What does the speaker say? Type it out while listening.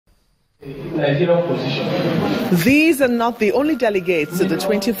These are not the only delegates to the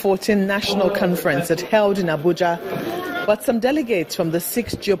 2014 National Conference that held in Abuja, but some delegates from the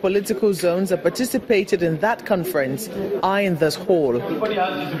 6 geopolitical zones that participated in that conference are in this hall.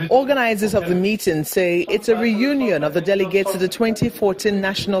 Organizers of the meeting say it's a reunion of the delegates to the 2014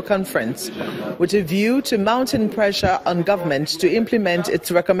 National Conference with a view to mounting pressure on government to implement its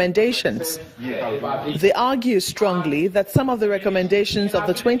recommendations. They argue strongly that some of the recommendations of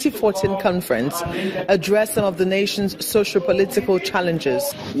the 2014 conference address some of the nation's socio-political challenges.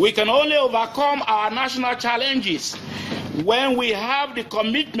 We can only overcome our national challenges when we have the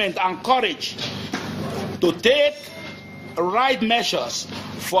commitment and courage to take right measures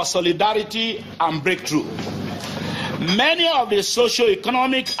for solidarity and breakthrough. Many of the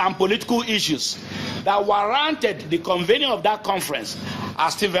socio-economic and political issues that warranted the convening of that conference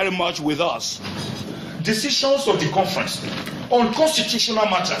are still very much with us. Decisions of the conference on constitutional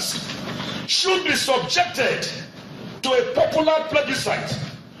matters should be subjected to a popular plebiscite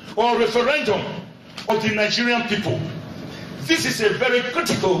or referendum of the Nigerian people. This is a very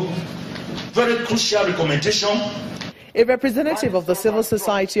critical, very crucial recommendation. A representative of the civil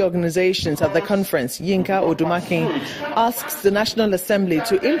society organizations at the conference, Yinka Odumaki, asks the National Assembly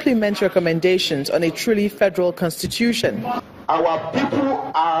to implement recommendations on a truly federal constitution. Our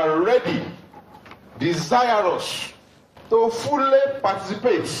people are ready, desirous to fully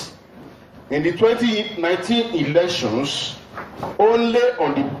participate in the 2019 elections only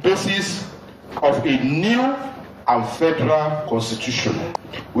on the basis of a new and federal constitution.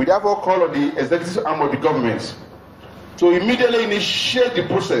 We therefore call on the executive arm of the government to immediately initiate the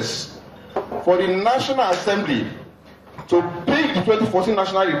process for the National Assembly to pick the 2014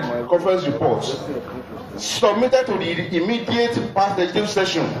 National Conference report submitted to the immediate past legislative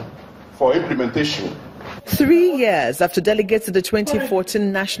session for implementation. 3 years after delegates to the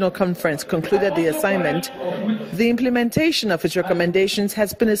 2014 National Conference concluded the assignment, the implementation of its recommendations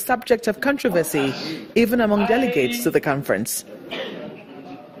has been a subject of controversy, even among delegates to the conference.